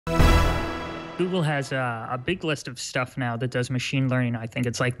Google has a big list of stuff now that does machine learning. I think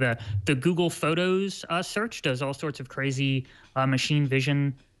it's like the Google Photos search does all sorts of crazy machine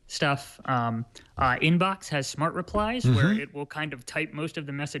vision stuff. Inbox has smart replies where it will kind of type most of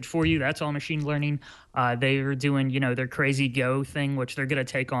the message for you. That's all machine learning. They are doing, their crazy Go thing, which they're going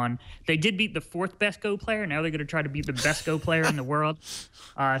to take on. They did beat the fourth best Go player. Now they're going to try to beat the best Go player in the world.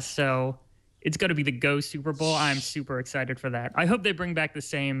 So it's going to be the Go Super Bowl. I'm super excited for that. I hope they bring back the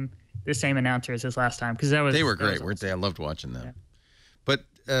same announcers as last time, because they were great, weren't they? I loved watching them. Yeah.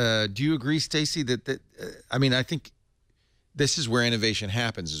 But do you agree, Stacey, that I mean, I think this is where innovation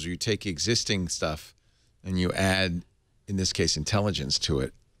happens, is you take existing stuff and you add, in this case, intelligence to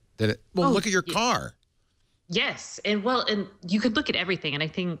it. Look at your car. Yes. And you could look at everything. And I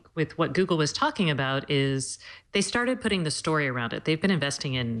think with what Google was talking about is they started putting the story around it. They've been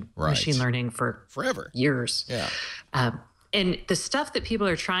investing in machine learning for forever, years. Yeah. And the stuff that people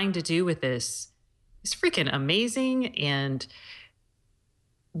are trying to do with this is freaking amazing.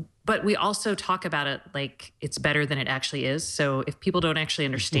 But we also talk about it like it's better than it actually is. So if people don't actually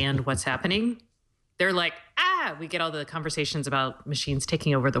understand what's happening, they're like, we get all the conversations about machines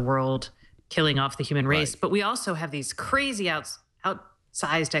taking over the world, killing off the human race. But we also have these crazy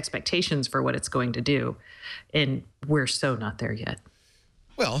outsized expectations for what it's going to do. And we're so not there yet.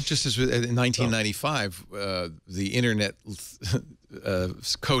 Well, just as in 1995, the internet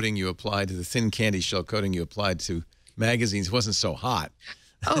coding you applied to the thin candy shell coding you applied to magazines wasn't so hot.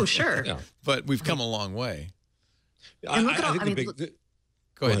 Oh, sure. Yeah. But we've come a long way. Go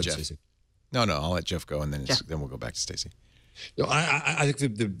ahead, Jeff. Stacey. No, I'll let Jeff go, and then we'll go back to Stacey. No, I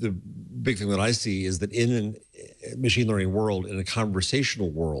think the big thing that I see is that in a machine learning world, in a conversational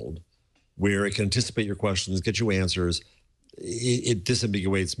world, where it can anticipate your questions, get you answers, it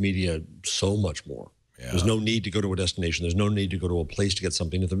disambiguates media so much more. Yeah. There's no need to go to a destination. There's no need to go to a place to get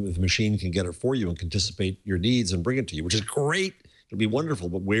something. If the machine can get it for you and can anticipate your needs and bring it to you, which is great. It'll be wonderful.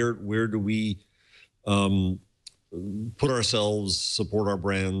 But where do we put ourselves, support our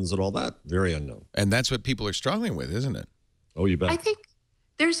brands, and all that? Very unknown. And that's what people are struggling with, isn't it? Oh, you bet. I think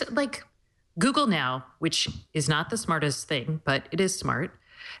there's Google Now, which is not the smartest thing, but it is smart.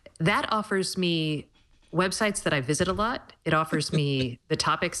 That offers me websites that I visit a lot. It offers me the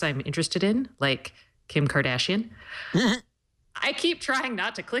topics I'm interested in, like Kim Kardashian. I keep trying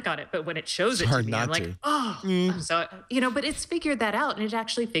not to click on it, but when it shows it to me, I'm like, so, but it's figured that out, and it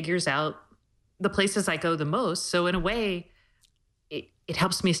actually figures out the places I go the most. So in a way, it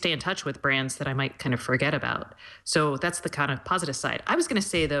helps me stay in touch with brands that I might kind of forget about. So that's the kind of positive side. I was going to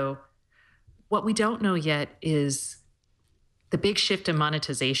say, though, what we don't know yet is the big shift in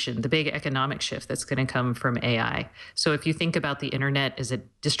monetization, the big economic shift that's going to come from AI. So if you think about the internet as a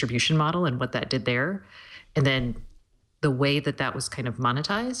distribution model and what that did there, and then the way that was kind of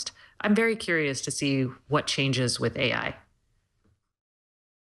monetized, I'm very curious to see what changes with AI.